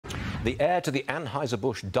The heir to the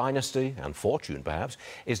Anheuser-Busch dynasty and fortune, perhaps,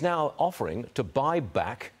 is now offering to buy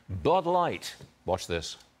back Bud Light. Watch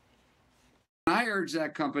this. I urge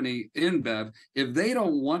that company, InBev, if they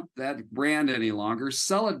don't want that brand any longer,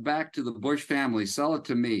 sell it back to the Busch family, sell it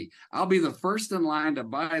to me. I'll be the first in line to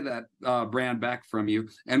buy that brand back from you,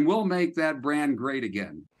 and we'll make that brand great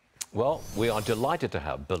again. Well, we are delighted to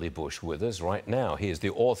have Billy Busch with us right now. He is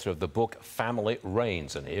the author of the book Family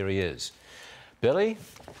Reigns, and here he is. Billy,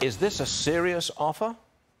 is this a serious offer?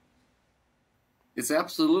 It's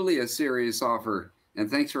absolutely a serious offer. And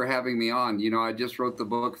thanks for having me on. You know, I just wrote the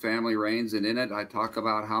book Family Reigns, and in it I talk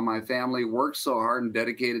about how my family worked so hard and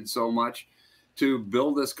dedicated so much to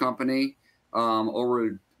build this company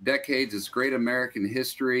over decades. It's great American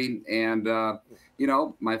history. And, you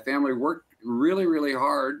know, my family worked really, really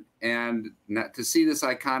hard. And to see this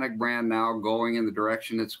iconic brand now going in the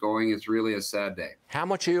direction it's going, it's really a sad day. How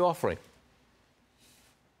much are you offering?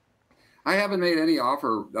 I haven't made any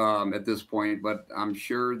offer at this point, but I'm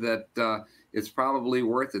sure that it's probably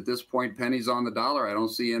worth, at this point, pennies on the dollar. I don't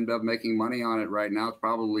see InBev making money on it right now. It's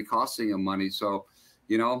probably costing them money. So,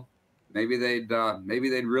 you know, maybe they'd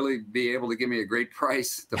really be able to give me a great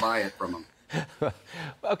price to buy it from them.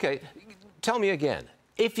 Okay, tell me again.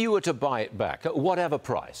 If you were to buy it back, at whatever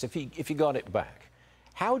price, if you got it back,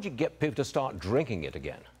 how would you get people to start drinking it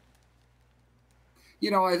again? You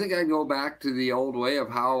know, I think I go back to the old way of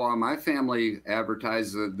how my family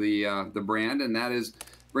advertised the brand, and that is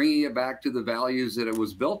bringing it back to the values that it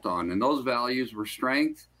was built on. And those values were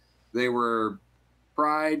strength, they were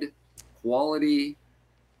pride, quality,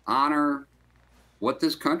 honor, what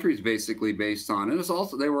this country is basically based on. And it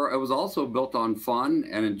was also built on fun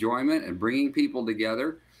and enjoyment and bringing people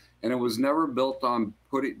together. And it was never built on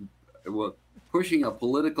pushing a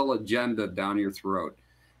political agenda down your throat.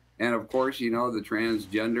 And of course, you know, the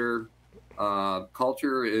transgender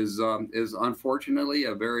culture is unfortunately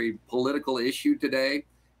a very political issue today.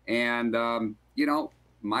 And, you know,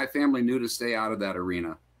 my family knew to stay out of that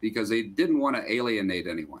arena because they didn't want to alienate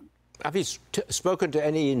anyone. Have you spoken to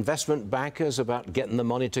any investment bankers about getting the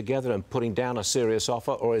money together and putting down a serious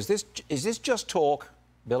offer? Or is this just talk,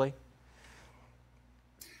 Billy?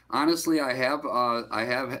 Honestly, I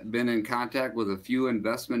have been in contact with a few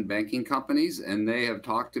investment banking companies, and they have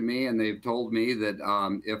talked to me and they've told me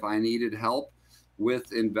that if I needed help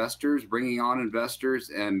with investors, bringing on investors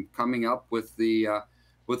and coming up with the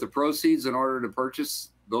proceeds in order to purchase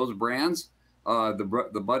those brands,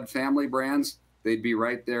 the Bud family brands, they'd be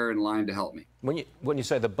right there in line to help me. When you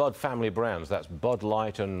say the Bud family brands, that's Bud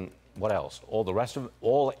Light and what else? All the rest of them?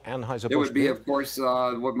 All Anheuser-Busch? It would be, of course,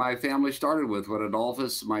 what my family started with, what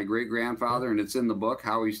Adolphus, my great-grandfather, and it's in the book,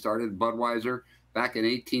 how he started Budweiser back in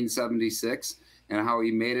 1876 and how he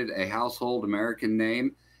made it a household American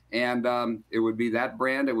name. And it would be that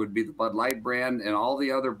brand, it would be the Bud Light brand, and all the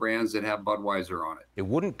other brands that have Budweiser on it. It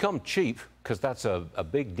wouldn't come cheap, because that's a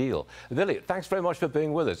big deal. Billy, thanks very much for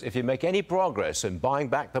being with us. If you make any progress in buying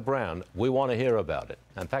back the brand, we want to hear about it.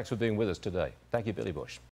 And thanks for being with us today. Thank you, Billy Busch.